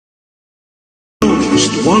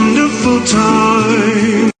Most wonderful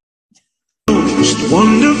time. Most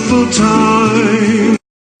wonderful time.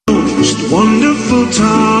 Most wonderful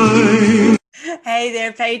time. Hey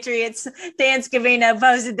there, Patriots. Dan Scavino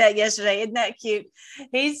posted that yesterday. Isn't that cute?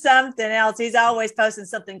 He's something else. He's always posting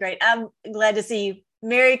something great. I'm glad to see you.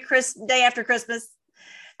 Merry Day after Christmas.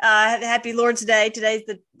 Happy Lord's Day. Today's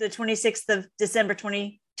the 26th of December,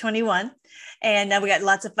 2021. And we got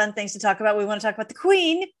lots of fun things to talk about. We want to talk about the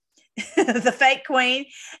Queen, the fake Queen,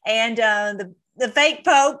 and the fake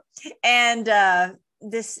Pope, and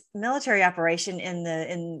this military operation in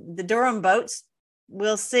the Durham boats.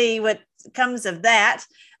 We'll see what comes of that.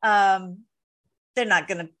 They're not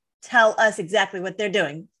going to tell us exactly what they're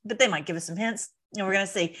doing, but they might give us some hints, and we're going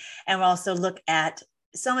to see. And we'll also look at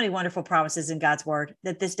so many wonderful promises in God's word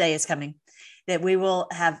that this day is coming, that we will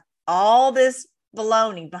have all this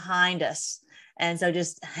baloney behind us. And so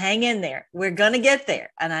just hang in there. We're going to get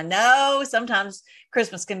there. And I know sometimes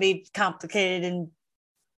Christmas can be complicated, and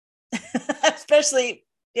especially,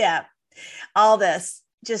 all this.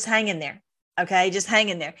 Just hang in there. Okay, just hang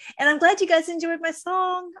in there. And I'm glad you guys enjoyed my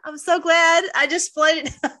song. I'm so glad. I just played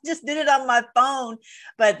it, just did it on my phone,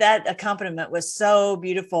 but that accompaniment was so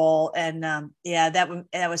beautiful. And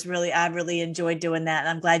that was really, I really enjoyed doing that. And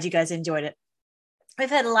I'm glad you guys enjoyed it. We've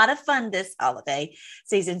had a lot of fun this holiday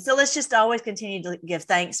season. So let's just always continue to give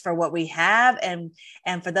thanks for what we have. And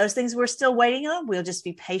for those things we're still waiting on, we'll just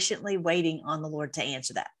be patiently waiting on the Lord to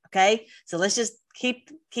answer that. Okay. So let's just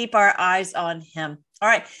keep our eyes on him. All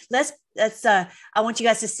right. Let's I want you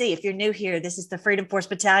guys to see, if you're new here, this is the Freedom Force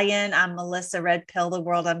Battalion. I'm Melissa Red Pill the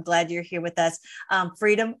World. I'm glad you're here with us.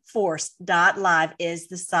 Freedomforce.live is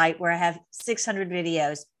the site where I have 600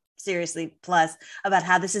 videos, seriously, plus, about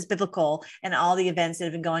how this is biblical and all the events that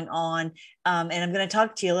have been going on. And I'm going to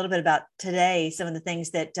talk to you a little bit about today, some of the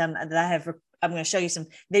things that I have. I'm going to show you some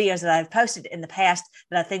videos that I've posted in the past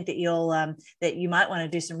that I think that that you might want to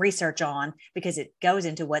do some research on, because it goes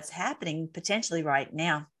into what's happening potentially right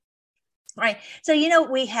now. All right. So,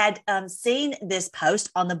 we had seen this post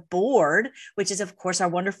on the board, which is, of course, our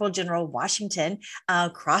wonderful General Washington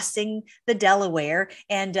crossing the Delaware.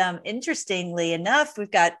 And interestingly enough, we've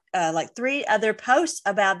got like 3 other posts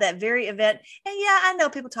about that very event. And I know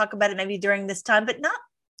people talk about it maybe during this time, but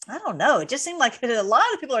I don't know. It just seemed like a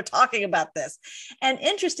lot of people are talking about this. And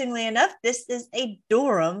interestingly enough, this is a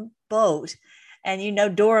Durham boat.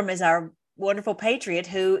 And Durham is our wonderful patriot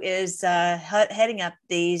who is heading up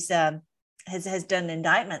these has done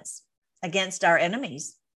indictments against our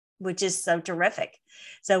enemies, which is so terrific.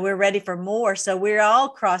 So we're ready for more. So we're all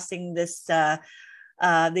crossing these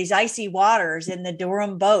icy waters in the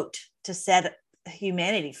Durham boat to set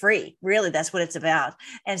humanity free. Really, that's what it's about.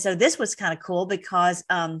 And so this was kind of cool, because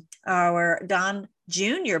our Don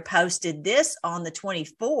Jr. posted this on the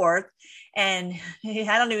 24th. And I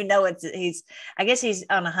don't even know I guess he's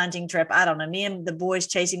on a hunting trip. I don't know. Me and the boys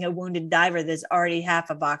chasing a wounded diver. There's already half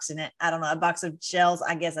a box in it. I don't know, a box of shells.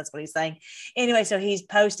 I guess that's what he's saying. Anyway, so he's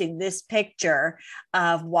posting this picture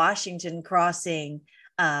of Washington crossing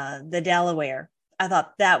the Delaware. I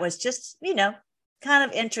thought that was just, kind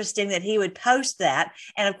of interesting that he would post that.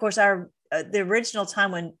 And of course, the original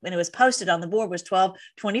time when it was posted on the board was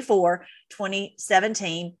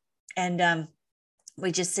 12/24/2017. And we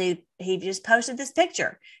just see he just posted this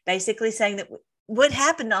picture, basically saying that what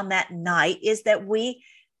happened on that night is that we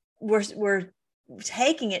were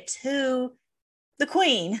taking it to the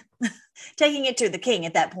Queen, taking it to the King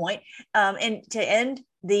at that point, and to end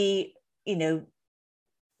the,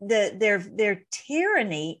 their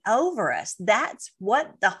tyranny over us. That's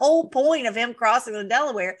what the whole point of him crossing the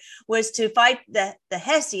Delaware was, to fight the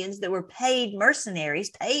Hessians that were paid mercenaries,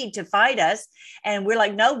 paid to fight us. And we're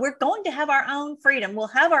like, no, we're going to have our own freedom. We'll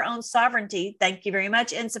have our own sovereignty. Thank you very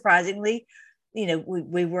much. And surprisingly,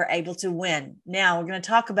 we were able to win. Now we're going to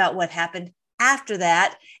talk about what happened after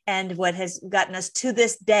that and what has gotten us to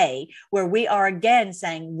this day, where we are again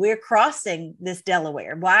saying we're crossing this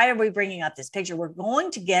Delaware. Why are we bringing up this picture? We're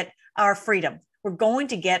going to get our freedom. We're going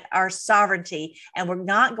to get our sovereignty, and we're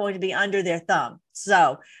not going to be under their thumb.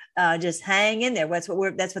 So just hang in there. That's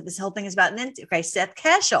what this whole thing is about. And then, okay, Seth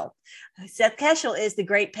Keshel. Seth Keshel is the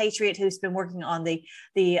great patriot who's been working on the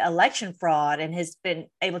election fraud and has been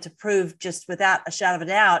able to prove just without a shadow of a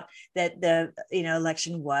doubt that the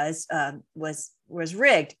election was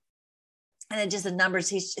rigged. And then just the numbers,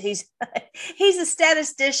 he's a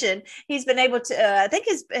statistician. He's been able to, I think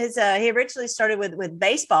he originally started with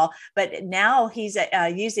baseball, but now he's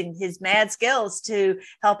using his mad skills to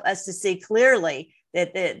help us to see clearly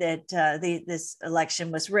this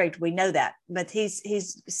election was rigged. We know that, but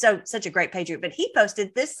he's such a great patriot. But he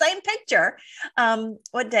posted this same picture.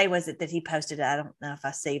 What day was it that he posted it? I don't know if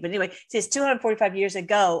I see, but anyway, it says 245 years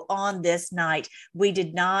ago on this night, we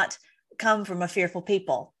did not come from a fearful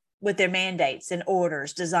people with their mandates and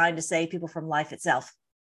orders designed to save people from life itself.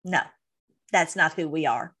 No, that's not who we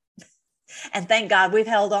are. And thank God we've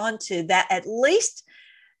held on to that. At least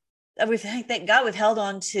thank God we've held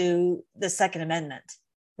on to the Second Amendment,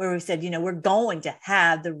 where we said, we're going to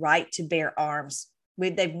have the right to bear arms.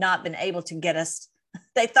 They've not been able to get us.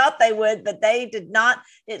 They thought they would, but they did not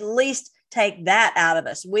at least take that out of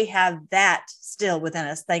us. We have that still within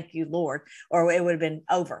us. Thank you, Lord. Or it would have been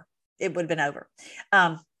over. It would have been over.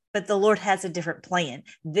 But the Lord has a different plan.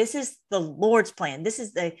 This is the Lord's plan. This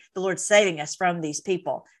is the Lord saving us from these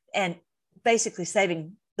people and basically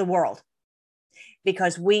saving the world,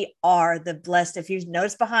 because we are the blessed. If you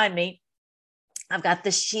notice behind me, I've got the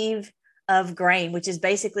sheaf of grain, which is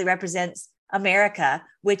basically represents America,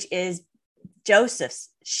 which is Joseph's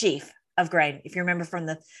sheaf of grain. If you remember from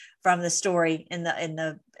the story in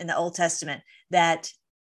the Old Testament, that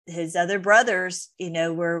his other brothers,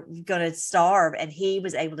 were going to starve, and he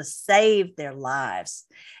was able to save their lives.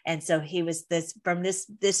 And so he was this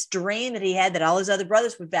dream that he had, that all his other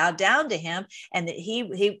brothers would bow down to him, and that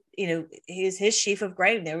he's his sheaf of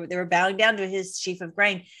grain. They were bowing down to his sheaf of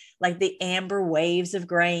grain, like the amber waves of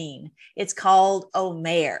grain. It's called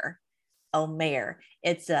Omer.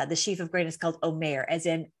 It's the sheaf of grain is called Omer, as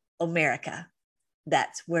in America.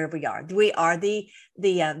 That's where we are. We are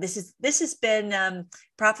this has been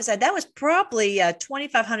prophesied. That was probably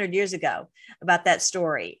 2,500 years ago about that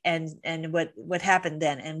story and what happened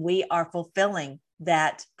then. And we are fulfilling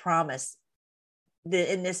that promise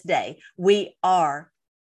in this day. We are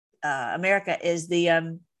America is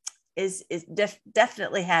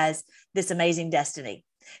definitely has this amazing destiny.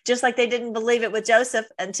 Just like they didn't believe it with Joseph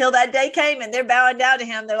until that day came, and they're bowing down to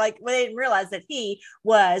him. They're like, well, they didn't realize that he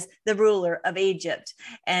was the ruler of Egypt.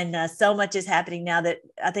 And so much is happening now that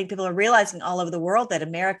I think people are realizing all over the world that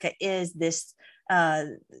America is this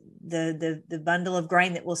the bundle of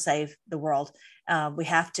grain that will save the world. We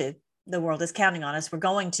have to. The world is counting on us. We're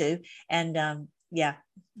going to. And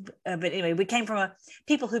but anyway, we came from a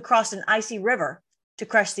people who crossed an icy river to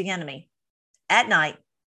crush the enemy at night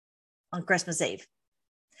on Christmas Eve.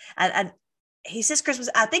 He says Christmas.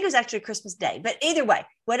 I think it was actually Christmas Day, but either way,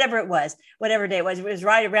 whatever day it was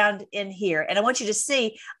right around in here. And I want you to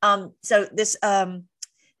see. So this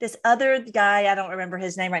other guy, I don't remember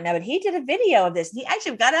his name right now, but he did a video of this. He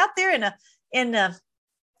actually got out there in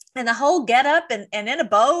a whole get up and in a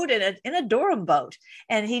boat and in a Durham boat,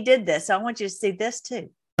 and he did this. So I want you to see this too.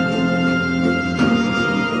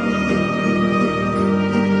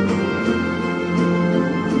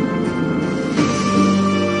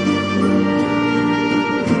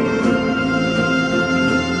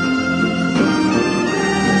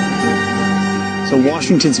 So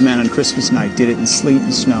Washington's men on Christmas night did it in sleet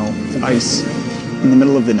and snow, ice, in the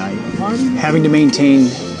middle of the night, having to maintain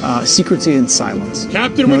secrecy and silence in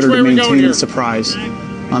order to maintain the surprise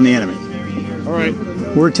on the enemy. All right.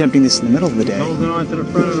 We're attempting this in the middle of the day.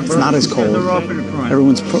 It's not as cold.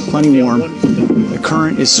 Everyone's plenty warm. The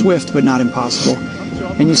current is swift but not impossible.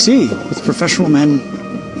 And you see, with professional men,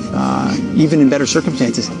 even in better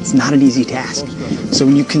circumstances, it's not an easy task. So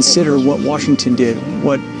when you consider what Washington did,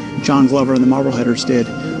 what John Glover and the Marbleheaders did,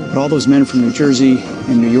 but all those men from New Jersey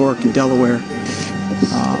and New York and Delaware,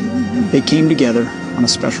 they came together on a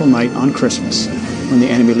special night on Christmas when the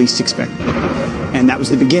enemy least expected it. And that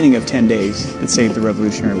was the beginning of 10 days that saved the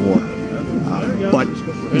Revolutionary War. But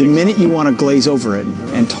the minute you want to glaze over it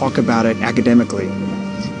and talk about it academically,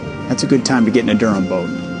 that's a good time to get in a Durham boat.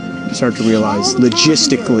 You start to realize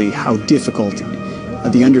logistically how difficult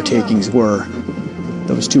the undertakings were.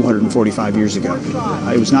 That was 245 years ago.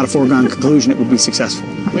 It was not a foregone conclusion it would be successful.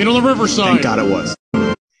 Lean on the riverside. Thank God it was.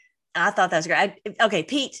 I thought that was great. Okay,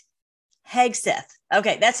 Pete Hegseth.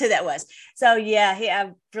 Okay, that's who that was. So yeah,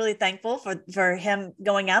 I'm really thankful for him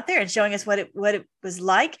going out there and showing us what it was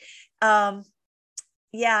like. It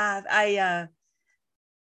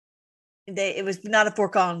was not a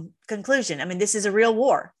foregone conclusion. I mean, this is a real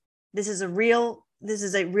war. This is a real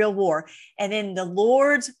war. And in the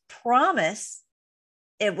Lord's promise,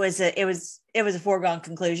 it was a foregone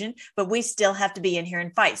conclusion, but we still have to be in here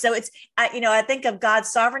and fight. So I think of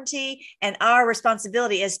God's sovereignty and our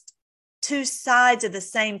responsibility as two sides of the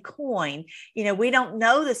same coin. We don't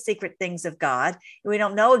know the secret things of God. We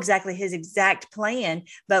don't know exactly his exact plan,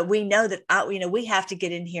 but we know that, we have to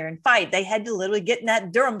get in here and fight. They had to literally get in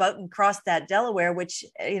that Durham boat and cross that Delaware, which,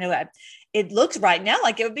 it looks right now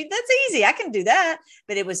like that's easy. I can do that,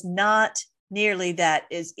 but it was not nearly that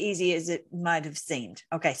as easy as it might have seemed.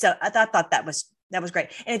 Okay. So I thought that was great.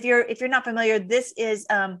 And if you're not familiar, this is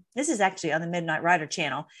actually on the Midnight Rider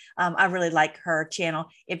channel. I really like her channel.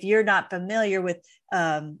 If you're not familiar with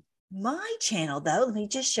my channel, though, let me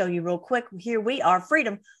just show you real quick. Here we are,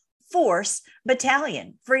 Freedom Force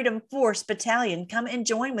Battalion. Come and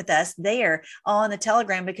join with us there on the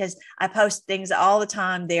Telegram, because I post things all the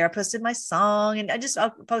time there. I posted my song, and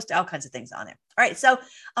I'll post all kinds of things on there. All right. So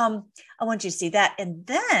I want you to see that. And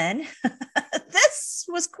then this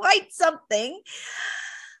was quite something.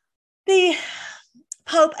 The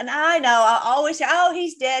Pope, and I know I always say, oh,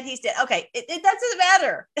 he's dead. Okay. It doesn't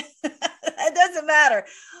matter. It doesn't matter.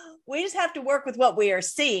 We just have to work with what we are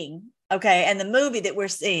seeing. Okay. And the movie that we're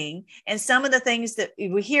seeing, and some of the things that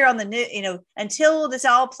we hear on the news, until this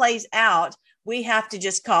all plays out, we have to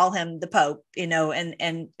just call him the Pope, and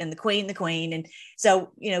the Queen. And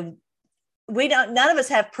so, none of us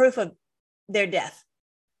have proof of their death.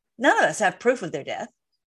 None of us have proof of their death.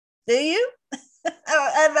 Do you?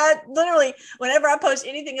 I literally, whenever I post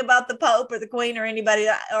anything about the Pope or the Queen or anybody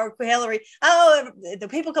or Hillary, the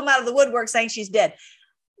people come out of the woodwork saying she's dead.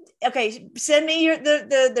 Okay, send me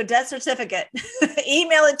the death certificate.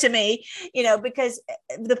 Email it to me, because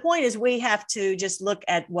the point is we have to just look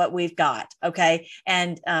at what we've got. Okay.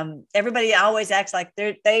 And everybody always acts like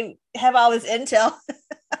they have all this intel.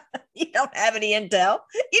 You don't have any intel.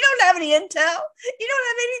 You don't have any intel. You don't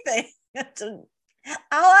have anything.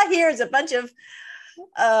 All I hear is a bunch of,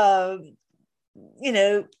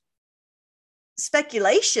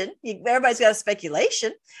 speculation. Everybody's got a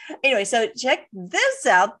speculation. Anyway, so check this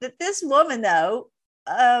out, that this woman, though,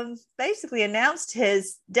 basically announced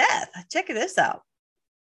his death. Check this out.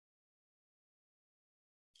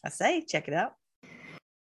 I say, check it out.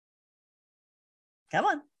 Come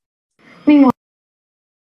on. Meanwhile,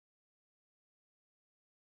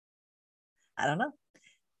 I don't know.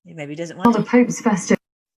 Maybe he doesn't want the to. Pope's festive.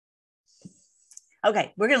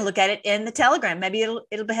 Okay, we're going to look at it in the Telegram. Maybe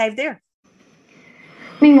it'll behave there.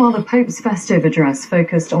 Meanwhile, the Pope's festive address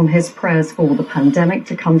focused on his prayers for the pandemic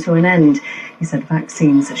to come to an end. He said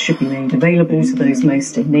vaccines should be made available to those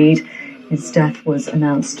most in need. His death was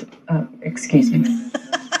announced.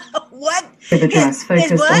 What? The address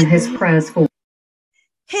focused on his prayers for.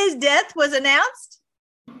 His death was announced?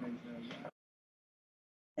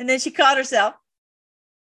 And then she caught herself.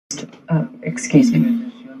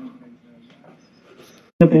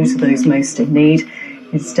 Available to those most in need.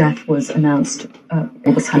 His death was announced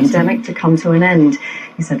for the pandemic to come to an end.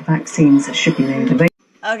 He said vaccines should be made available.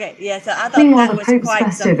 Okay, yeah, so I thought Meanwhile, that the was Pope's quite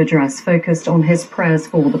festive address focused on his prayers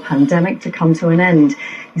for the pandemic to come to an end.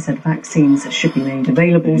 He said vaccines should be made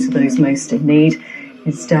available to those most in need.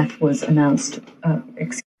 His death was announced.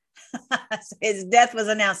 His death was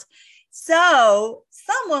announced. So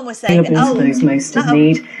someone was saying, to those most in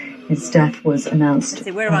need. His death was announced. Let's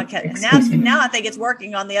see, where do I cut? Now I think it's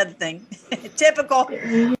working on the other thing. Typical.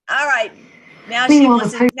 All right. Now she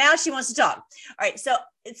wants to talk. All right. So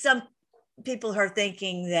some people are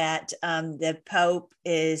thinking that the Pope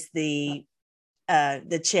is the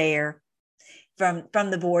chair from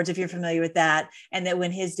the boards, if you're familiar with that, and that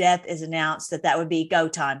when his death is announced, that would be go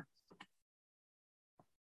time.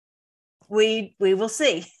 We will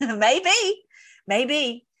see.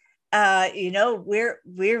 Maybe.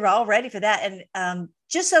 We're all ready for that. And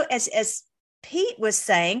just so as Pete was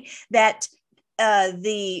saying, that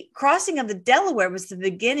the crossing of the Delaware was the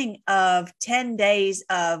beginning of 10 days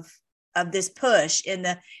of this push in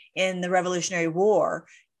the Revolutionary War,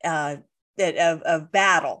 of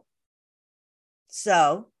battle.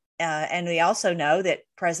 So, and we also know that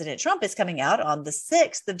President Trump is coming out on the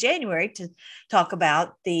 6th of January to talk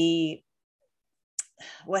about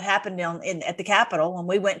what happened at the Capitol when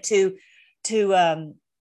we went to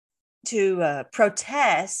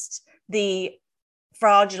protest the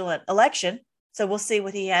fraudulent election. So we'll see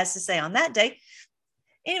what he has to say on that day.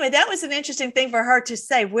 Anyway, that was an interesting thing for her to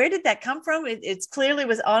say. Where did that come from? It clearly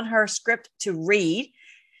was on her script to read.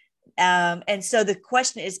 And so the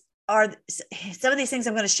question is, are some of these things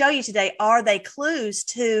I'm going to show you today, are they clues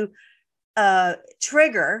to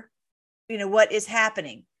trigger, what is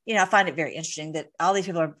happening? I find it very interesting that all these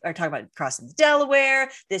people are talking about crossing the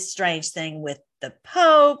Delaware, this strange thing with the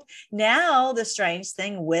Pope, now the strange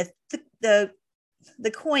thing with the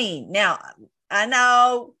Queen. Now, I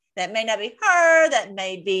know that may not be her, that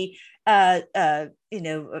may be,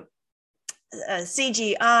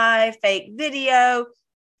 CGI, fake video,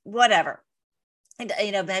 whatever. And,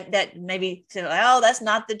 that maybe, oh, that's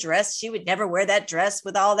not the dress. She would never wear that dress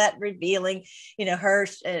with all that revealing, her,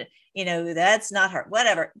 that's not her,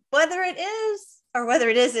 whatever. Whether it is or whether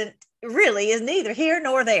it isn't really is neither here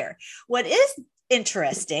nor there. What is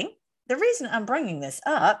interesting, the reason I'm bringing this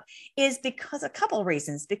up is because a couple of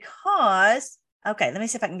reasons. Because, okay, let me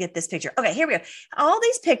see if I can get this picture. Okay, here we go. All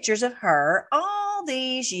these pictures of her, all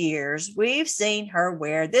these years, we've seen her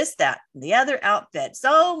wear this, that, the other outfit,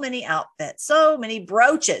 so many outfits, so many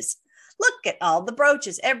brooches. Look at all the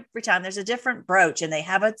brooches. Every time there's a different brooch and they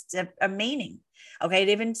have a meaning. Okay, it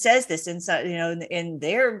even says this inside, in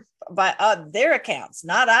their accounts,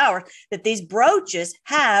 not ours, that these brooches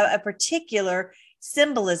have a particular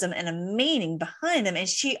symbolism and a meaning behind them. And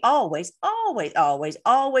she always, always, always,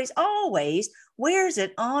 always, always wears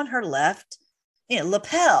it on her left,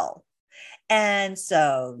 lapel. And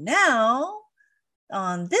so now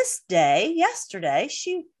on this day, yesterday,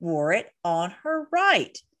 she wore it on her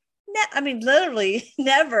right. Literally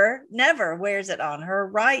never wears it on her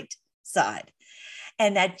right side.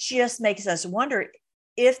 And that just makes us wonder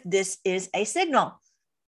if this is a signal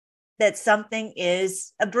that something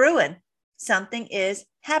is a brewing, something is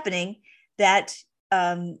happening, that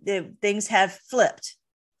things have flipped,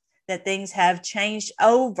 that things have changed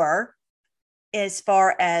over, as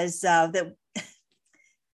far as that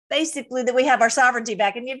basically that we have our sovereignty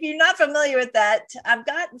back. And if you're not familiar with that, I've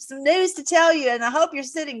got some news to tell you, and I hope you're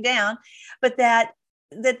sitting down, but that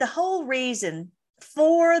the whole reason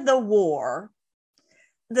for the war,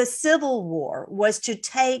 the Civil War, was to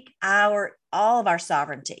take all of our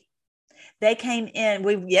sovereignty. They came in.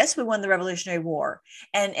 We won the Revolutionary War,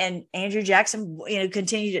 and Andrew Jackson,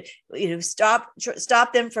 continued to,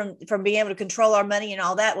 stop them from being able to control our money and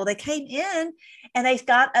all that. Well, they came in and they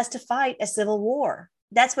got us to fight a civil war.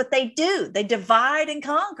 That's what they do. They divide and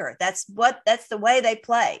conquer. That's the way they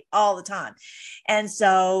play all the time. And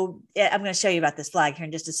so I'm going to show you about this flag here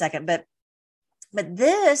in just a second, but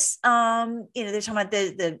this, they're talking about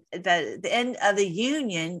the end of the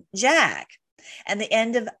Union Jack and the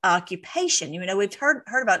end of occupation. We've heard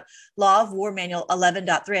about Law of War Manual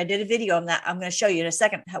 11.3. I did a video on that. I'm going to show you in a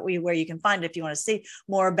second where you can find it if you want to see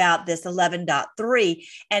more about this 11.3.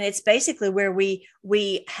 And it's basically where we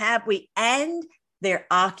end their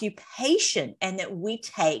occupation and that we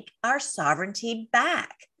take our sovereignty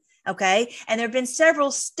back. Okay. And there have been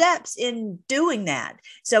several steps in doing that.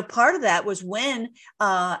 So part of that was when,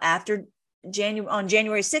 on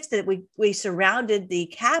January 6th, that we surrounded the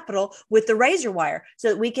Capitol with the razor wire so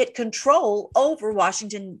that we get control over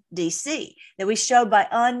Washington, D.C., that we showed by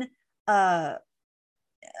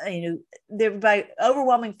by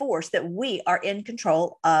overwhelming force that we are in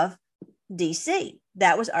control of D.C.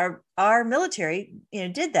 That was our military,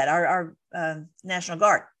 did that, our National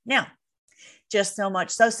Guard. Now, just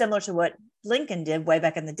so similar to what Lincoln did way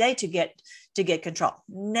back in the day to get control.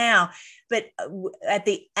 Now, but at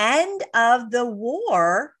the end of the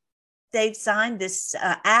war, they signed this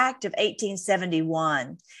Act of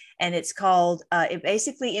 1871, and it's called, it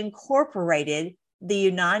basically incorporated the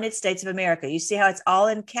United States of America. You see how it's all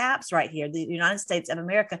in caps right here, the United States of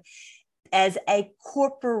America, as a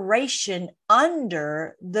corporation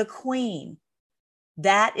under the Queen.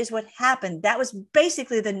 That is what happened. That was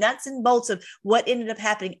basically the nuts and bolts of what ended up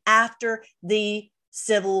happening after the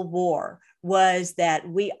Civil War, was that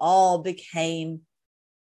we all became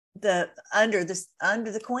under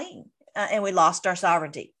the Queen, and we lost our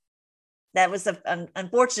sovereignty. That was an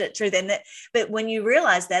unfortunate truth. But when you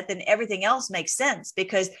realize that, then everything else makes sense,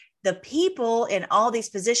 because the people in all these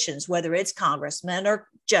positions, whether it's congressmen or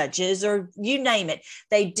judges or you name it,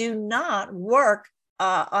 they do not work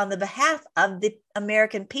on the behalf of the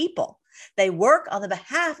American people. They work on the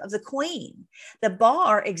behalf of the Queen. The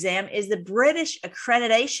bar exam is the British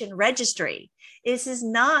Accreditation Registry. This is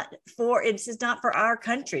not for our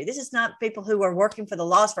country. This is not people who are working for the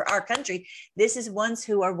laws for our country. This is ones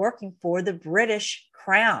who are working for the British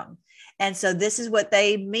Crown. And so this is what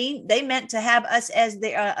they mean. They meant to have us as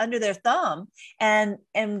under their thumb, and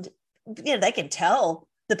they can tell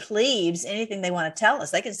the plebes anything they want to tell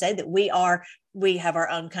us. They can say that we have our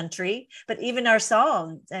own country, but even our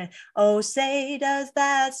song, oh, say does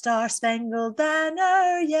that star-spangled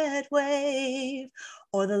banner yet wave,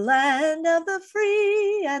 or the land of the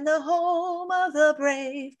free and the home of the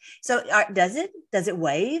brave. So does it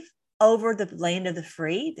wave over the land of the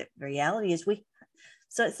free? The reality is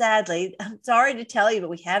so sadly, I'm sorry to tell you, but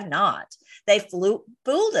we have not. They fooled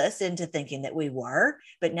us into thinking that we were,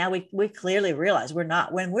 but now we clearly realize we're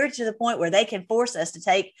not. When we're to the point where they can force us to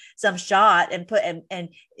take some shot and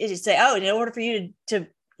say, oh, in order for you to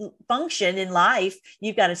function in life,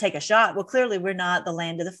 you've got to take a shot. Well, clearly we're not the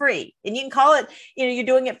land of the free. And you can call it, you're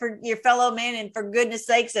doing it for your fellow man and for goodness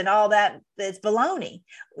sakes and all that. It's baloney.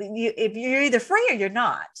 If you're either free or you're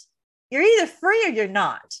not. You're either free or you're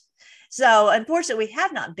not. So unfortunately, we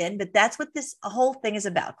have not been, but that's what this whole thing is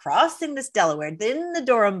about, crossing this Delaware, then the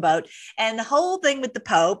Durham boat, and the whole thing with the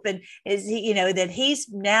Pope, and is he, that he's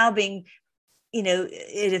now being,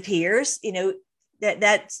 it appears,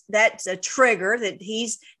 that's a trigger that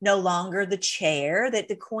he's no longer the chair, that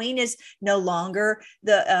the Queen is no longer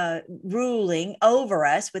the ruling over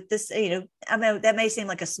us with this, I mean, that may seem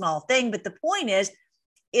like a small thing, but the point is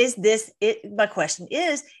this, my question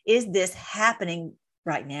is this happening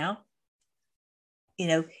right now?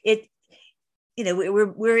 We're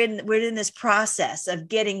in this process of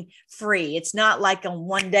getting free. It's not like on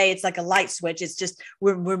one day, it's like a light switch. It's just,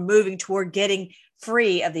 we're moving toward getting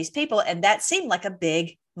free of these people. And that seemed like a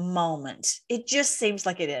big moment. It just seems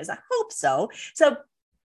like it is. I hope so. So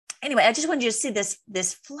anyway, I just wanted you to see this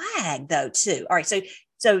flag though, too. All right. So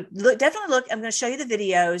definitely look, I'm going to show you the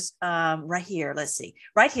videos right here. Let's see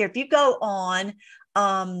right here. If you go on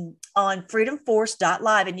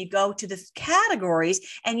freedomforce.live and you go to the categories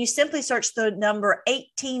and you simply search the number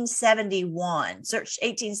 1871, search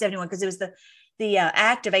 1871, because it was the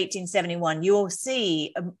act of 1871. You will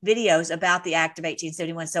see videos about the act of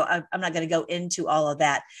 1871. So I'm not going to go into all of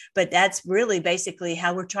that, but that's really basically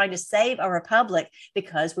how we're trying to save our republic,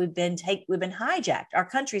 because we've been hijacked. Our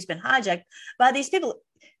country's been hijacked by these people.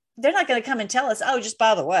 They're not going to come and tell us, oh, just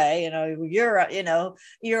by the way, you're our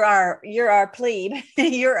plebe,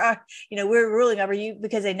 we're ruling over you,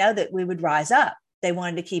 because they know that we would rise up. They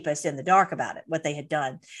wanted to keep us in the dark about it, what they had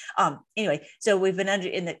done. Anyway, so we've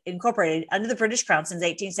been incorporated under the British Crown since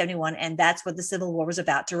 1871, and that's what the Civil War was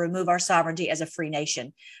about, to remove our sovereignty as a free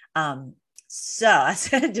nation. So I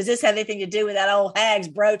said, does this have anything to do with that old hag's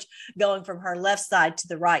brooch going from her left side to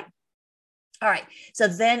the right? All right. So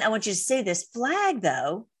then I want you to see this flag,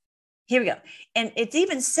 though. Here we go. And it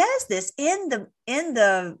even says this in the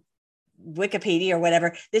Wikipedia or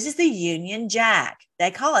whatever. This is the Union Jack.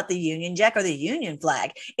 They call it the Union Jack or the Union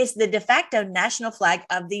flag. It's the de facto national flag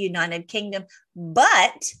of the United Kingdom.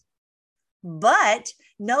 But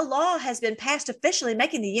no law has been passed officially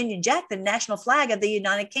making the Union Jack the national flag of the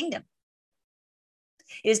United Kingdom.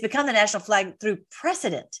 It has become the national flag through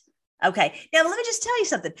precedent. Okay. Now, let me just tell you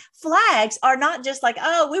something. Flags are not just like,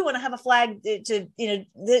 oh, we want to have a flag to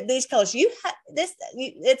these colors.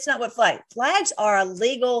 It's not what flags are. A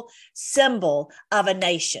legal symbol of a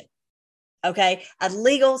nation. Okay. A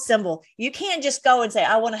legal symbol. You can't just go and say,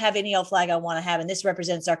 I want to have any old flag I want to have, and this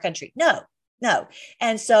represents our country. No.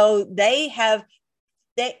 And so they have,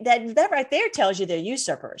 that right there tells you they're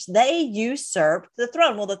usurpers. They usurped the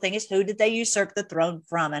throne. Well, the thing is, who did they usurp the throne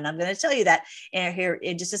from? And I'm going to tell you that here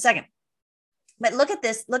in just a second. But look at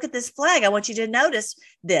this flag. I want you to notice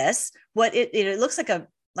this. What it looks like a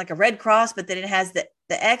red cross, but then it has the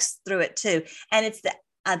X through it too. And it's the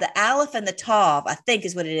Aleph and the Tav, I think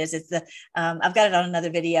is what it is. It's the I've got it on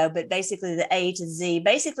another video, but basically the A to Z.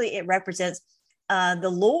 Basically, it represents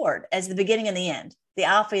the Lord as the beginning and the end. The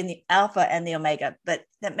Alpha and the Omega, but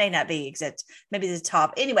that may not be exact. Maybe the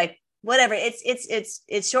top. Anyway, whatever.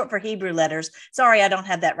 It's short for Hebrew letters. Sorry, I don't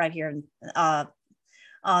have that right here at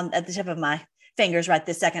the tip of my fingers right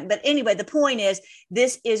this second. But anyway, the point is,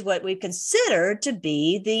 this is what we consider to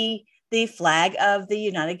be the flag of the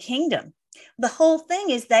United Kingdom. The whole thing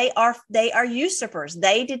is they are usurpers.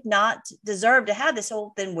 They did not deserve to have this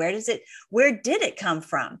whole thing. Where did it come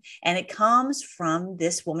from? And it comes from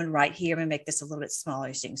this woman right here. I'm going to make this a little bit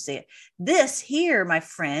smaller so you can see it. This here, my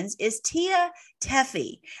friends, is Tia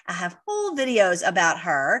Teffy. I have whole videos about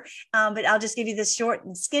her, but I'll just give you this short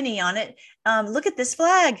and skinny on it. Look at this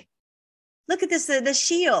flag. Look at this, the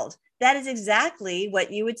shield. That is exactly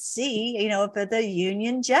what you would see, for the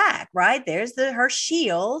Union Jack, right? There's her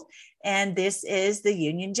shield. And this is the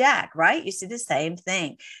Union Jack, right? You see the same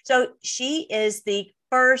thing. So she is the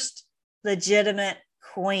first legitimate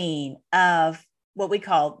queen of what we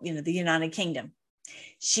call, the United Kingdom.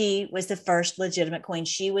 She was the first legitimate queen.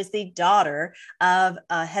 She was the daughter of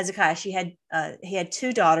Hezekiah. He had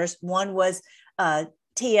two daughters. One was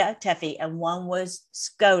Tia Teffy, and one was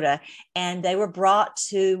Skoda. And they were brought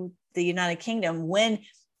to the United Kingdom when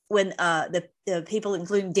the people,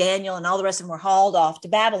 including Daniel and all the rest of them, were hauled off to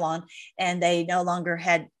Babylon, and they no longer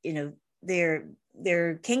had,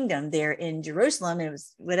 their kingdom there in Jerusalem. It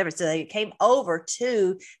was whatever. So they came over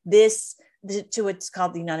to what's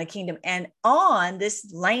called the United Kingdom, and on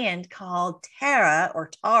this land called Tara,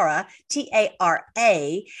 Tara,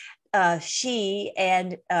 she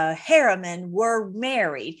and Harriman were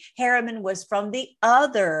married. Harriman was from the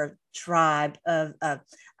other tribe of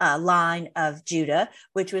line of Judah,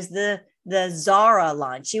 which was the Zara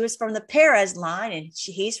line. She was from the Perez line, and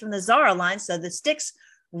he's from the Zara line. So the sticks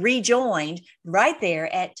rejoined right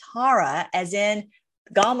there at Tara, as in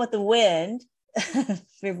Gone with the Wind.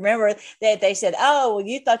 Remember that they said, "Oh, well,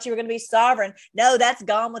 you thought you were going to be sovereign. No, that's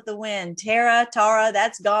Gone with the Wind. Tara,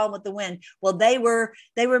 that's Gone with the Wind." Well, they were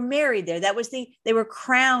married there. They were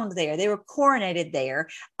crowned there. They were coronated there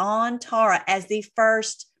on Tara as the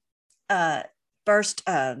first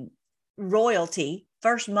royalty,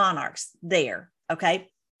 first monarchs there. Okay.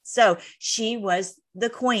 So she was the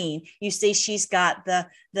queen. You see, she's got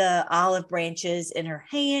the olive branches in her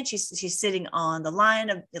hand. She's sitting on the lion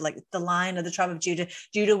of the tribe of Judah.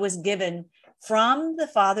 Judah was given from the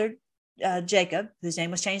father Jacob, whose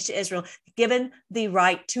name was changed to Israel, given the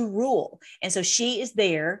right to rule. And so she is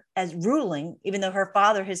there as ruling, even though her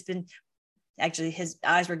father has been, actually his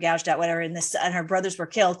eyes were gouged out, whatever, and her brothers were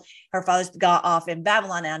killed. Her father's got off in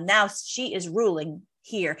Babylon. Now she is ruling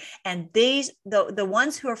here. And the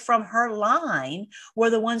ones who are from her line were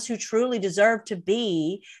the ones who truly deserved to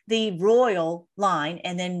be the royal line.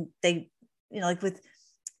 And then they, like with,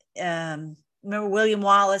 remember William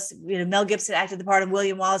Wallace, Mel Gibson acted the part of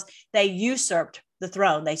William Wallace. They usurped the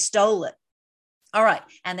throne. They stole it. All right.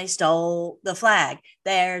 And they stole the flag.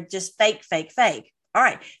 They're just fake. All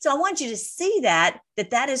right. So I want you to see that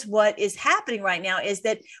is what is happening right now, is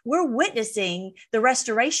that we're witnessing the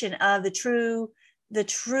restoration of the true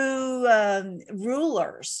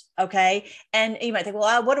rulers. Okay. And you might think,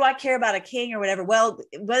 well, what do I care about a king or whatever? Well,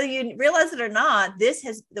 whether you realize it or not,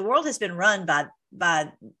 the world has been run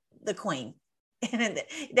by the queen. And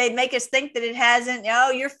they make us think that it hasn't.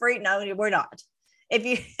 Oh, you're free. No, we're not. If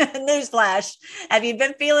you, newsflash, have you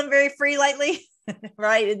been feeling very free lately?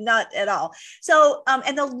 Right? Not at all. So,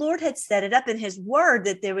 and the Lord had set it up in his word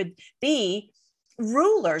that there would be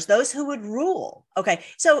rulers, those who would rule. Okay.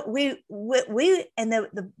 So we and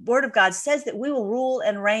the word of God says that we will rule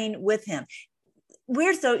and reign with him.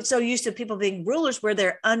 We're so used to people being rulers where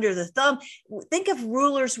they're under the thumb. Think of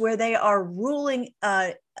rulers where they are ruling,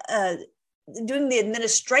 doing the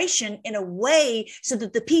administration in a way so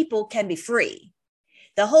that the people can be free.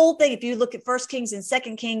 The whole thing, if you look at 1 Kings and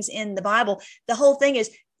 2 Kings in the Bible, the whole thing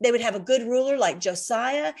is they would have a good ruler like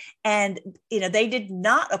Josiah, and they did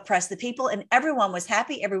not oppress the people, and everyone was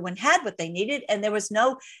happy. Everyone had what they needed, and there was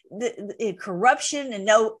no corruption and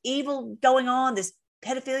no evil going on, this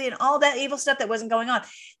pedophilia and all that evil stuff that wasn't going on.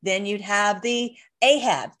 Then you'd have the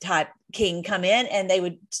Ahab type king come in, and they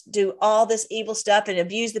would do all this evil stuff and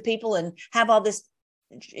abuse the people and have all this,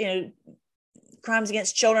 crimes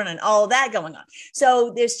against children and all of that going on.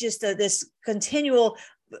 So there's just this continual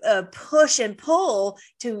push and pull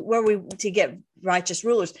to get righteous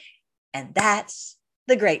rulers. And that's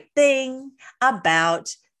the great thing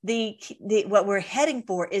about the what we're heading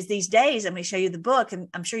for is these days. I'm going to show you the book, and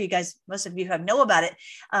I'm sure you guys, most of you know about it.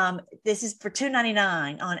 This is for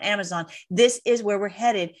 $2.99 on Amazon. This is where we're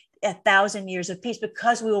headed. 1,000 years of peace,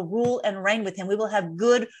 because we will rule and reign with him. We will have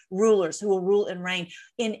good rulers who will rule and reign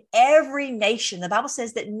in every nation. The Bible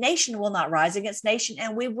says that nation will not rise against nation,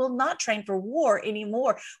 and we will not train for war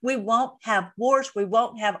anymore. We won't have wars. We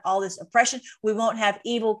won't have all this oppression. We won't have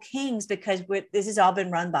evil kings, because this has all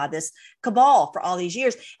been run by this cabal for all these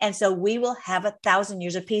years. And so we will have 1,000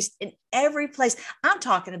 years of peace in every place. I'm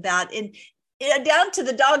talking about down to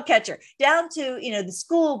the dog catcher, down to, the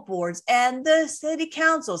school boards and the city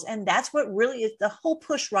councils. And that's what really is the whole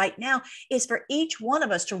push right now, is for each one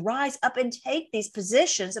of us to rise up and take these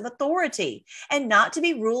positions of authority and not to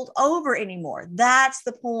be ruled over anymore. That's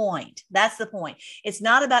the point. It's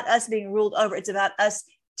not about us being ruled over. It's about us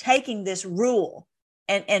taking this rule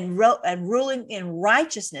and ruling in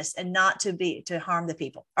righteousness, and not to harm the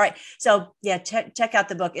people. All right. So yeah, check out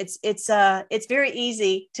the book. It's very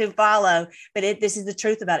easy to follow, but this is the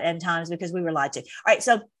truth about end times, because we were lied to. All right.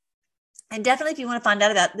 So, and definitely if you want to find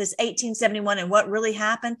out about this 1871 and what really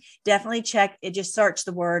happened, definitely check it. Just search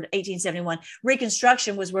the word 1871.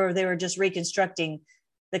 Reconstruction was where they were just reconstructing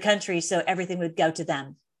the country, so everything would go to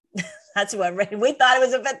them. That's what we thought it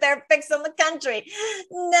was about their fix on the country.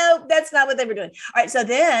 No, that's not what they were doing. All right. So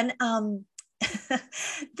then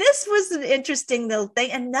this was an interesting little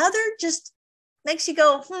thing. Another just makes you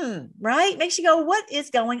go, right? Makes you go, what is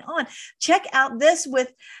going on? Check out this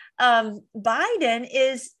with Biden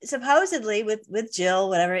is supposedly with Jill,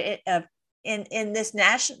 whatever, in this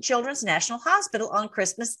Children's National Hospital on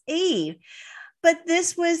Christmas Eve. But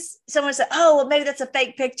this was, someone said, oh, well, maybe that's a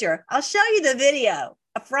fake picture. I'll show you the video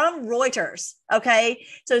from Reuters. Okay.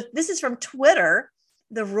 So this is from Twitter.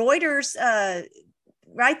 the Reuters,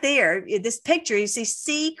 right there, this picture, you see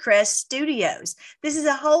Seacrest Studios. This is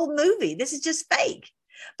a whole movie. This is just fake.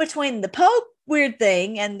 Between the Pope weird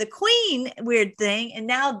thing and the Queen weird thing, and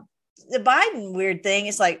now the Biden weird thing,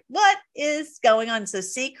 it's like, what is going on? So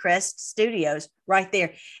Seacrest Studios right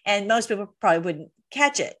there. And most people probably wouldn't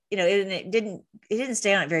catch it. It didn't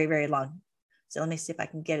stay on it very, very long. So let me see if I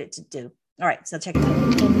can get it to do. All right, so check it out.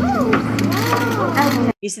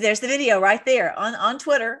 You see, there's the video right there on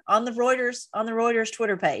Twitter, on the Reuters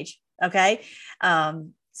Twitter page. Okay.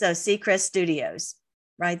 So Seacrest Studios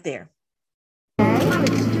right there.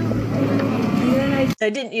 So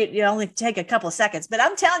it didn't, you only take a couple of seconds, but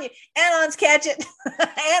I'm telling you, Anons catch it.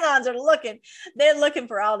 Anons are looking, they're looking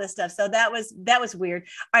for all this stuff. So that was weird.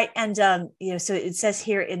 All right. And, so it says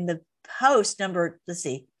here in the post number, let's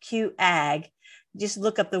see, QAG, just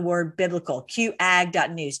look up the word biblical,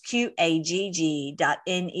 qag.news, QAGG.NEWS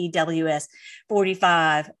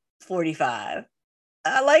 4545.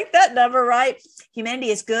 I like that number, right? Humanity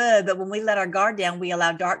is good, but when we let our guard down, we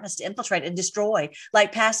allow darkness to infiltrate and destroy.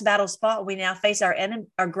 Like past battles fought, we now face our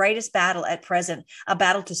greatest battle at present, a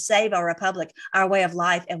battle to save our republic, our way of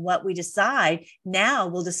life, and what we decide now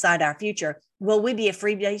will decide our future. Will we be a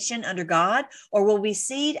free nation under God, or will we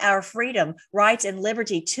cede our freedom, rights, and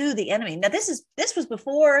liberty to the enemy? Now, this was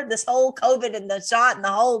before this whole COVID and the shot and the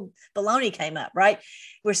whole baloney came up, right?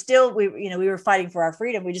 We were fighting for our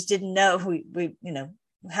freedom. We just didn't know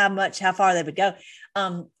how far they would go.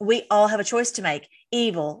 We all have a choice to make.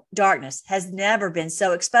 Evil, darkness has never been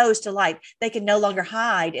so exposed to light. They can no longer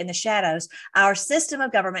hide in the shadows. Our system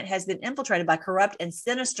of government has been infiltrated by corrupt and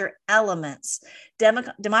sinister elements.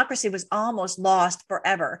 Democracy was almost lost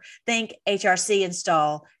forever. Think HRC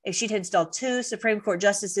install. If she'd installed 2 Supreme Court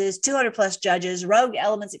justices, 200 plus judges, rogue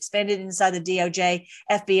elements expanded inside the DOJ,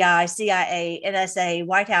 FBI, CIA, NSA,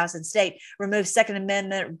 White House, and state, remove Second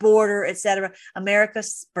Amendment, border, etc. America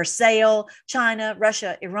for sale, China,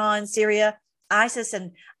 Russia, Iran, Syria, ISIS,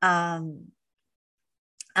 and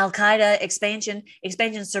Al-Qaeda, expansion,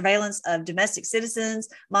 surveillance of domestic citizens,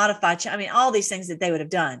 modified, all these things that they would have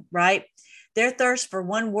done, right? Their thirst for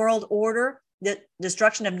one world order, the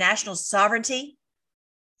destruction of national sovereignty,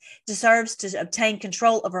 deserves to obtain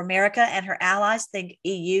control over America and her allies. Think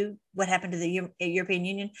EU, what happened to the European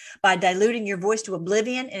Union, by diluting your voice to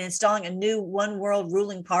oblivion and installing a new one world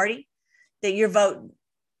ruling party, that your vote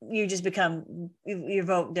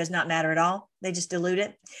does not matter at all. They just dilute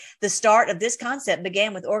it. The start of this concept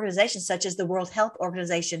began with organizations such as the World Health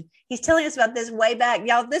Organization. He's telling us about this way back.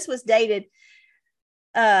 Y'all, this was dated.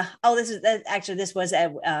 This was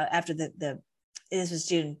after this was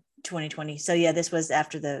June 2020. So yeah, this was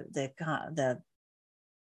after the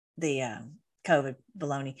COVID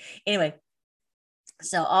baloney. Anyway,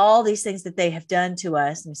 so all these things that they have done to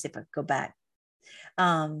us, let me see if I can go back.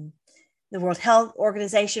 The World Health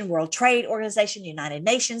Organization, World Trade Organization, United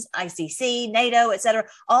Nations, ICC, NATO, etc.,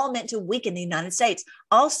 all meant to weaken the United States.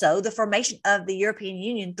 Also, the formation of the European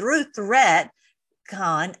Union through threat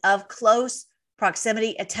of close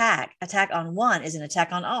proximity attack. Attack on one is an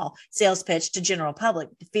attack on all. Sales pitch to general public,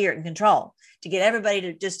 to fear and control, to get everybody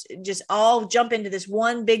to just all jump into this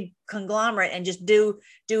one big conglomerate and just do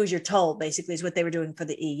as you're told, basically, is what they were doing for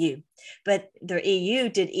the EU. But the EU,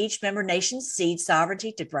 did each member nation cede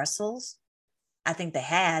sovereignty to Brussels? I think they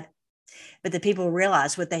had, but the people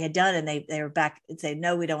realized what they had done, and they were back and say,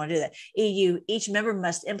 no, we don't want to do that. EU, each member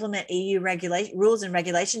must implement EU rules and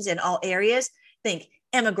regulations in all areas. Think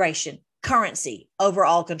immigration, currency,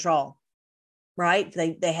 overall control, right?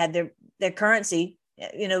 They had their currency.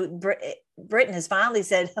 Britain has finally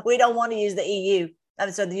said, we don't want to use the EU.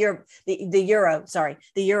 So the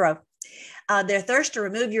euro. Their thirst to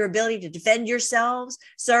remove your ability to defend yourselves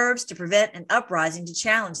serves to prevent an uprising to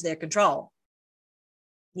challenge their control.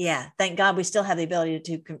 Yeah, thank God we still have the ability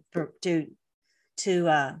to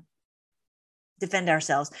defend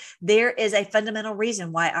ourselves. There is a fundamental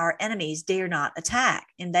reason why our enemies dare not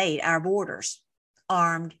invade our borders.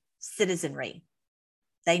 Armed citizenry.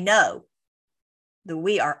 They know that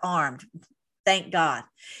we are armed. Thank God.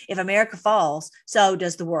 If America falls, so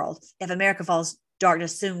does the world. If America falls,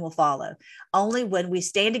 darkness soon will follow. Only when we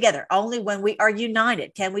stand together, only when we are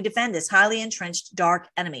united, can we defend this highly entrenched dark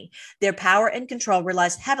enemy. Their power and control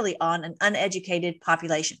relies heavily on an uneducated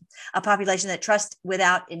population, a population that trusts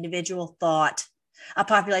without individual thought, a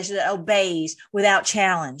population that obeys without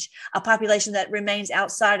challenge, a population that remains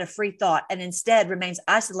outside of free thought and instead remains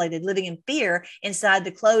isolated, living in fear inside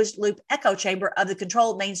the closed loop echo chamber of the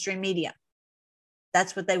controlled mainstream media.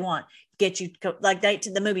 That's what they want. Get you like the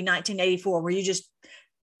movie 1984, where you just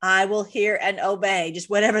I will hear and obey, just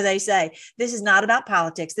whatever they say. This is not about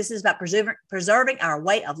politics. This is about preserving our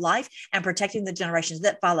way of life and protecting the generations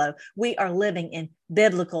that follow. We are living in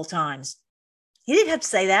biblical times. He didn't have to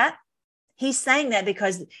say that. He's saying that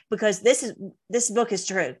because this book is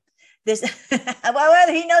true. This,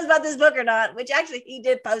 whether he knows about this book or not, which actually he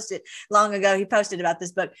did post it long ago. He posted about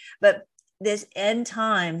this book, but this end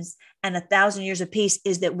times and 1,000 years of peace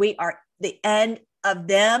is that we are the end of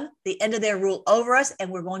them, the end of their rule over us, and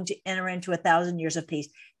we're going to enter into 1,000 years of peace.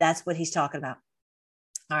 That's what he's talking about.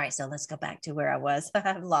 All right, so let's go back to where I was.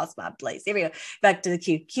 I've lost my place. Here we go. Back to the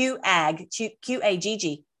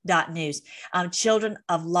QAGG.news. Children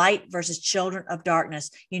of light versus children of darkness,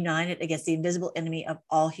 united against the invisible enemy of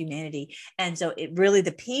all humanity. And so it really,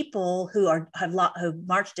 the people who have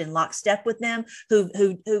marched in lockstep with them, who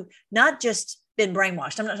not just been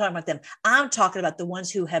brainwashed. I'm not talking about them. I'm talking about the ones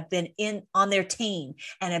who have been on their team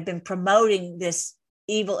and have been promoting this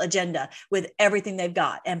evil agenda with everything they've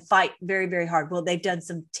got and fight very, very hard. Well, they've done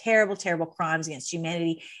some terrible, terrible crimes against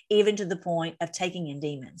humanity, even to the point of taking in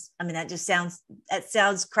demons. I mean, that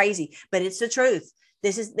sounds crazy, but it's the truth.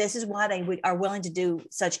 This is why they are willing to do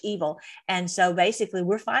such evil. And so basically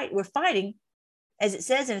we're fighting, as it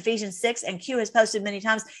says in Ephesians 6, and Q has posted many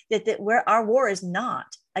times that where our war is not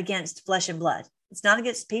against flesh and blood. It's not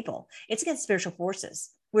against people. It's against spiritual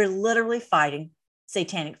forces. We're literally fighting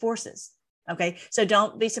satanic forces. Okay. So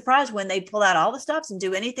don't be surprised when they pull out all the stops and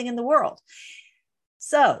do anything in the world.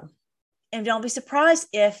 So, and don't be surprised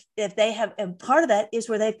if they have, and part of that is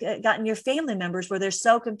where they've gotten your family members where they're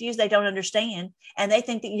so confused, they don't understand, and they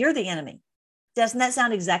think that you're the enemy. Doesn't that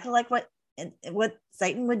sound exactly like what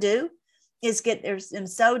Satan would do? Is get them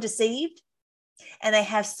so deceived, and they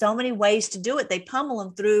have so many ways to do it. They pummel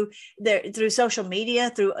them through social media,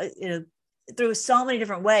 through so many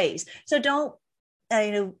different ways. So don't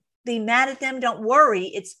be mad at them. Don't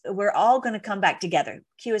worry. We're all going to come back together.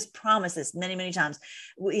 Q has promised this many, many times.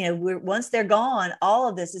 Once they're gone, all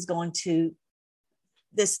of this is going to.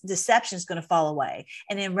 This deception is going to fall away.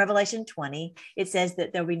 And in Revelation 20, it says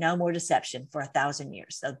that there'll be no more deception for 1,000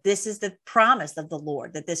 years. So this is the promise of the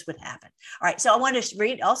Lord that this would happen. All right. So I want to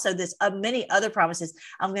read also this many other promises.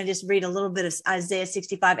 I'm going to just read a little bit of Isaiah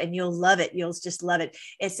 65 and you'll love it. You'll just love it.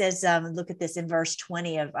 It says, look at this in verse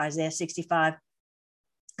 20 of Isaiah 65.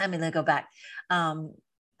 Let me go back.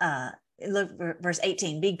 Look, verse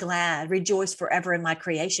 18, be glad, rejoice forever in my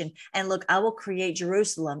creation. And look, I will create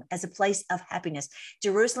Jerusalem as a place of happiness.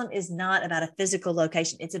 Jerusalem is not about a physical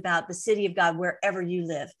location. It's about the city of God, wherever you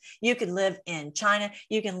live. You can live in China.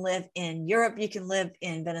 You can live in Europe. You can live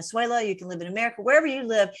in Venezuela. You can live in America, wherever you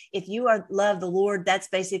live. If you love the Lord, that's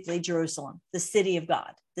basically Jerusalem, the city of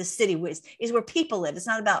God. The city is where people live. It's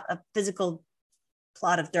not about a physical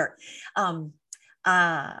plot of dirt.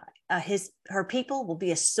 Her people will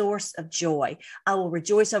be a source of joy. I will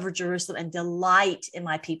rejoice over Jerusalem and delight in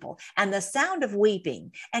my people. And the sound of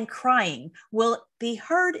weeping and crying will be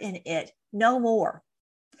heard in it no more.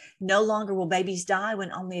 No longer will babies die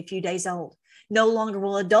when only a few days old. No longer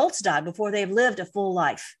will adults die before they have lived a full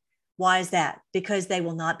life. Why is that? Because they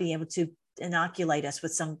will not be able to inoculate us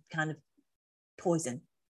with some kind of poison.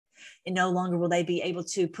 And no longer will they be able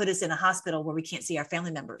to put us in a hospital where we can't see our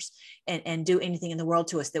family members and do anything in the world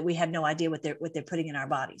to us that we have no idea what they're putting in our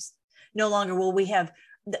bodies. No longer will we have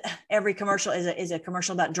every commercial is a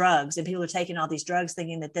commercial about drugs, and people are taking all these drugs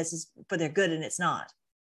thinking that this is for their good, and it's not.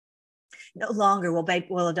 No longer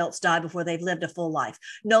will adults die before they've lived a full life.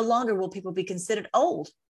 No longer will people be considered old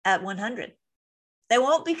at 100. They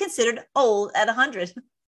won't be considered old at 100.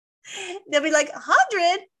 They'll be like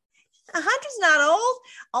 100. 100's not old.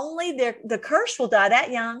 Only the curse will die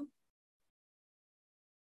that young.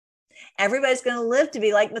 Everybody's going to live to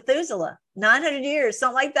be like Methuselah, 900 years,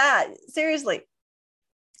 something like that. Seriously.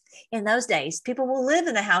 In those days, people will live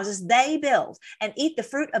in the houses they build and eat the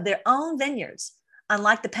fruit of their own vineyards.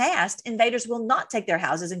 Unlike the past, invaders will not take their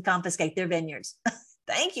houses and confiscate their vineyards.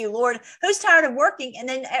 Thank you, Lord. Who's tired of working and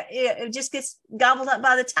then it just gets gobbled up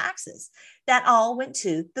by the taxes? That all went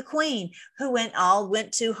to the queen, who went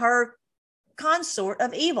to her consort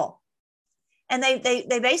of evil. And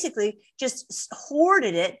they basically just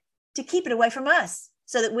hoarded it to keep it away from us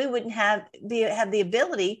so that we wouldn't have the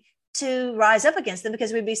ability to rise up against them,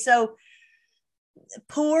 because we'd be so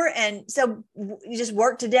poor. And so you just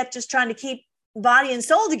work to death, just trying to keep body and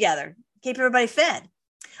soul together, keep everybody fed.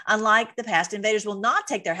 Unlike the past, invaders will not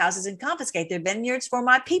take their houses and confiscate their vineyards, for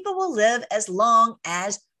my people will live as long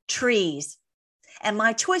as trees, and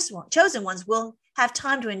my chosen ones will have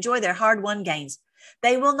time to enjoy their hard-won gains.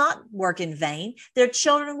 They will not work in vain. Their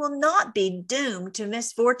children will not be doomed to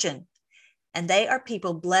misfortune. And they are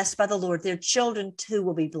people blessed by the Lord. Their children too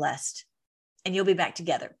will be blessed, and you'll be back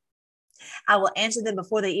together. I will answer them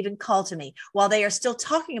before they even call to me. While they are still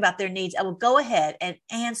talking about their needs, I will go ahead and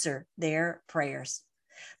answer their prayers.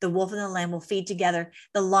 The wolf and the lamb will feed together.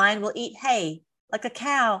 The lion will eat hay like a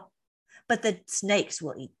cow, but the snakes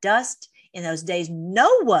will eat dust. In those days,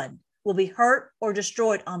 no one will be hurt or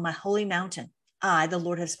destroyed on my holy mountain. I, the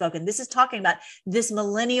Lord, have spoken. This is talking about this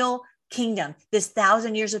millennial kingdom, this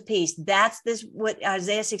 1,000 years of peace. That's what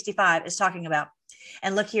Isaiah 65 is talking about.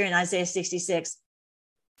 And look here in Isaiah 66,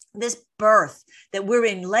 this birth that we're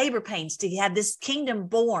in labor pains to have this kingdom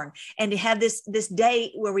born and to have this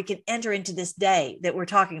day where we can enter into this day that we're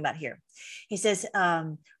talking about here. He says,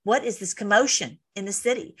 what is this commotion in the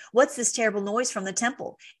city? What's this terrible noise from the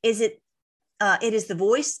temple? It is the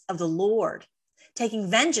voice of the Lord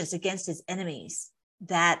taking vengeance against his enemies.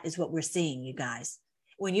 That is what we're seeing, you guys.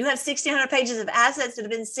 When you have 1,600 pages of assets that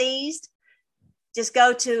have been seized, just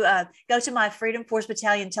go to my Freedom Force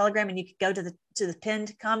Battalion Telegram, and you can go to the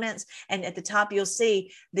pinned comments, and at the top you'll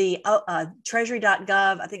see the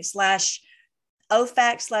treasury.gov, I think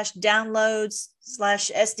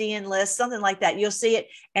 /OFAC/downloads/SDN list, something like that. You'll see it,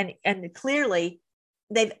 and clearly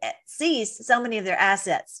they've seized so many of their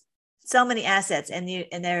assets, so many assets, and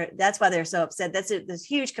that's why they're so upset. That's this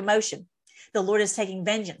huge commotion. The Lord is taking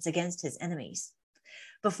vengeance against his enemies.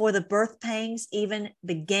 Before the birth pangs even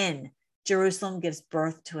begin, Jerusalem gives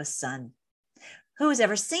birth to a son. Who has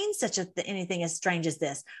ever seen anything as strange as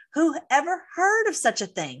this? Who ever heard of such a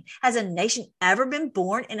thing? Has a nation ever been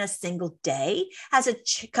born in a single day? Has a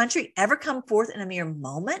country ever come forth in a mere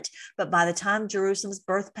moment? But by the time Jerusalem's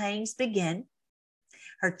birth pangs begin,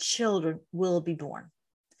 her children will be born.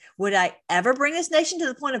 Would I ever bring this nation to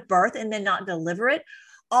the point of birth and then not deliver it?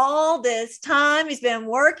 All this time he's been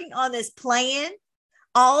working on this plan.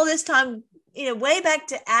 All this time, way back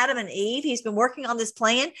to Adam and Eve, he's been working on this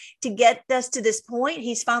plan to get us to this point.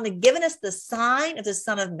 He's finally given us the sign of the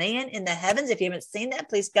Son of Man in the heavens. If you haven't seen that,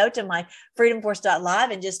 please go to my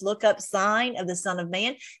freedomforce.live and just look up sign of the Son of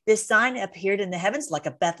Man. This sign appeared in the heavens like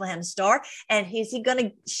a Bethlehem star. And is he going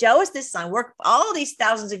to show us this sign, work all these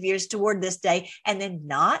thousands of years toward this day, and then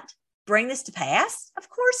not bring this to pass? Of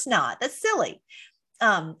course not. That's silly.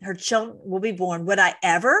 Her children will be born. Would I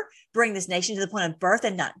ever bring this nation to the point of birth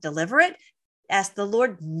and not deliver it? Asked the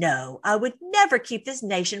Lord, no, I would never keep this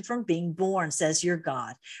nation from being born, says your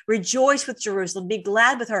God. Rejoice with Jerusalem. Be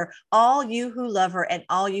glad with her, all you who love her and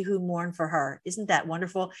all you who mourn for her. Isn't that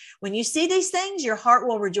wonderful? When you see these things, your heart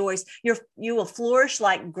will rejoice. You will flourish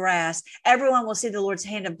like grass. Everyone will see the Lord's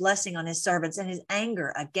hand of blessing on his servants and his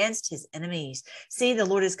anger against his enemies. See, the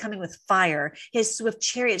Lord is coming with fire. His swift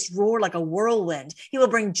chariots roar like a whirlwind. He will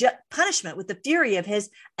bring punishment with the fury of his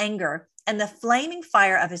anger and the flaming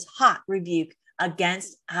fire of his hot rebuke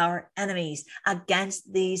against our enemies,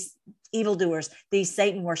 against these evildoers, these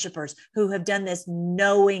Satan worshipers who have done this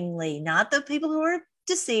knowingly, not the people who are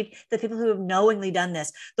deceived, the people who have knowingly done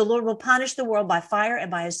this. The Lord will punish the world by fire and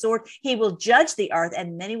by his sword. He will judge the earth,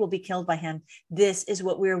 and many will be killed by him. This is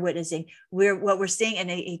what we're witnessing. What we're seeing, and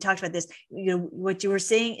he talked about this. What you were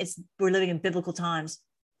seeing is we're living in biblical times.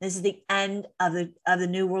 This is the end of the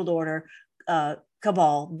New World Order,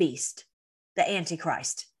 Cabal beast, the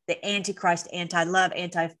Antichrist. The Antichrist, anti-love,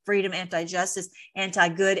 anti-freedom, anti-justice,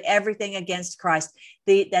 anti-good, everything against Christ.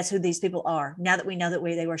 That's who these people are. Now that we know that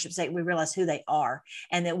they worship Satan, we realize who they are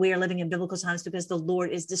and that we are living in biblical times because the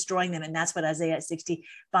Lord is destroying them. And that's what Isaiah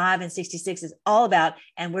 65 and 66 is all about.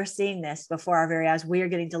 And we're seeing this before our very eyes. We are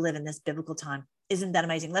getting to live in this biblical time. Isn't that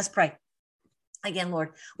amazing? Let's pray. Again, Lord,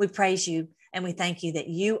 we praise you and we thank you that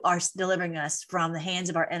you are delivering us from the hands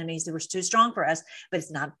of our enemies that were too strong for us, but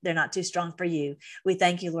they're not too strong for you. We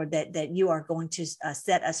thank you, Lord, that you are going to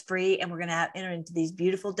set us free and we're going to enter into these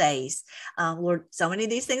beautiful days. Lord, so many of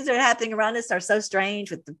these things that are happening around us are so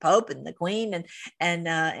strange with the Pope and the Queen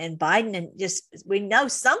and Biden, and just, we know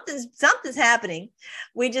something's happening.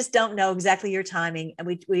 We just don't know exactly your timing.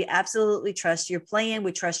 And we absolutely trust your plan.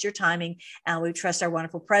 We trust your timing. And we trust our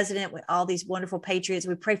wonderful president with all these wonderful patriots.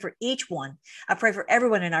 We pray for each one. I pray for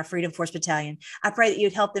everyone in our Freedom Force Battalion. I pray that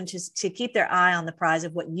you'd help them to keep their eye on the prize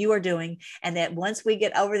of what you are doing. And that once we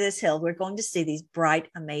get over this hill, we're going to see these bright,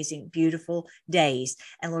 amazing, beautiful days.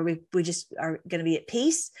 And Lord, we just are going to be at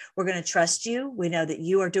peace. We're going to trust you. We know that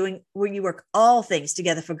you work all things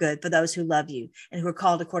together for good for those who love you and who are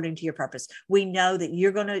called according to your purpose. We know that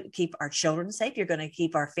you're going to keep our children safe. You're going to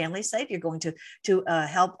keep our families safe. You're going to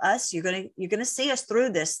help us. You're going to see us through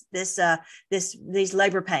these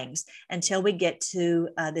labor pangs until we get to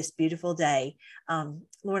this beautiful day.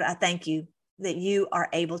 Lord, I thank you that you are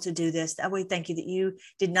able to do this. We thank you that you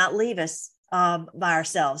did not leave us by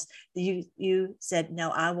ourselves. You said, no,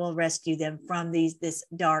 I will rescue them from this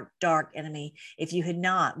dark enemy. If you had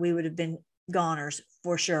not, we would have been goners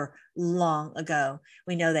for sure long ago.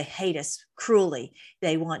 We know they hate us cruelly.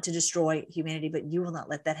 They want to destroy humanity, but you will not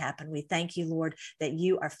let that happen. We thank you, Lord, that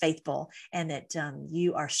you are faithful and that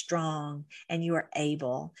you are strong and you are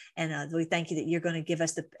able. And we thank you that you're going to give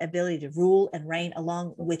us the ability to rule and reign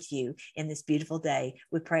along with you in this beautiful day.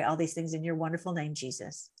 We pray all these things in your wonderful name,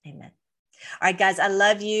 Jesus. Amen. All right, guys, I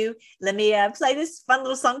love you. Let me play this fun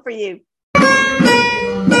little song for you.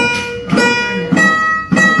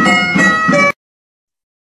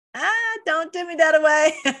 Don't do me that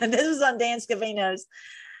way. This was on Dan Scavino's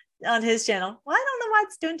on his channel. Well, I don't know why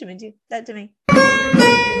it's doing that to me.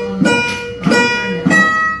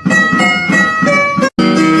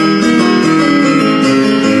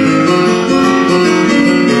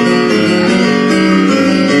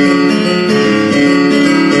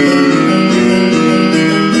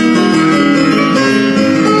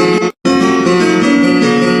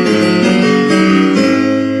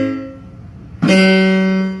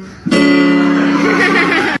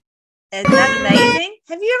 Isn't that amazing?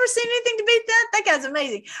 Have you ever seen anything to beat that? That guy's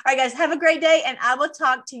amazing. All right, guys, have a great day, and I will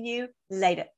talk to you later.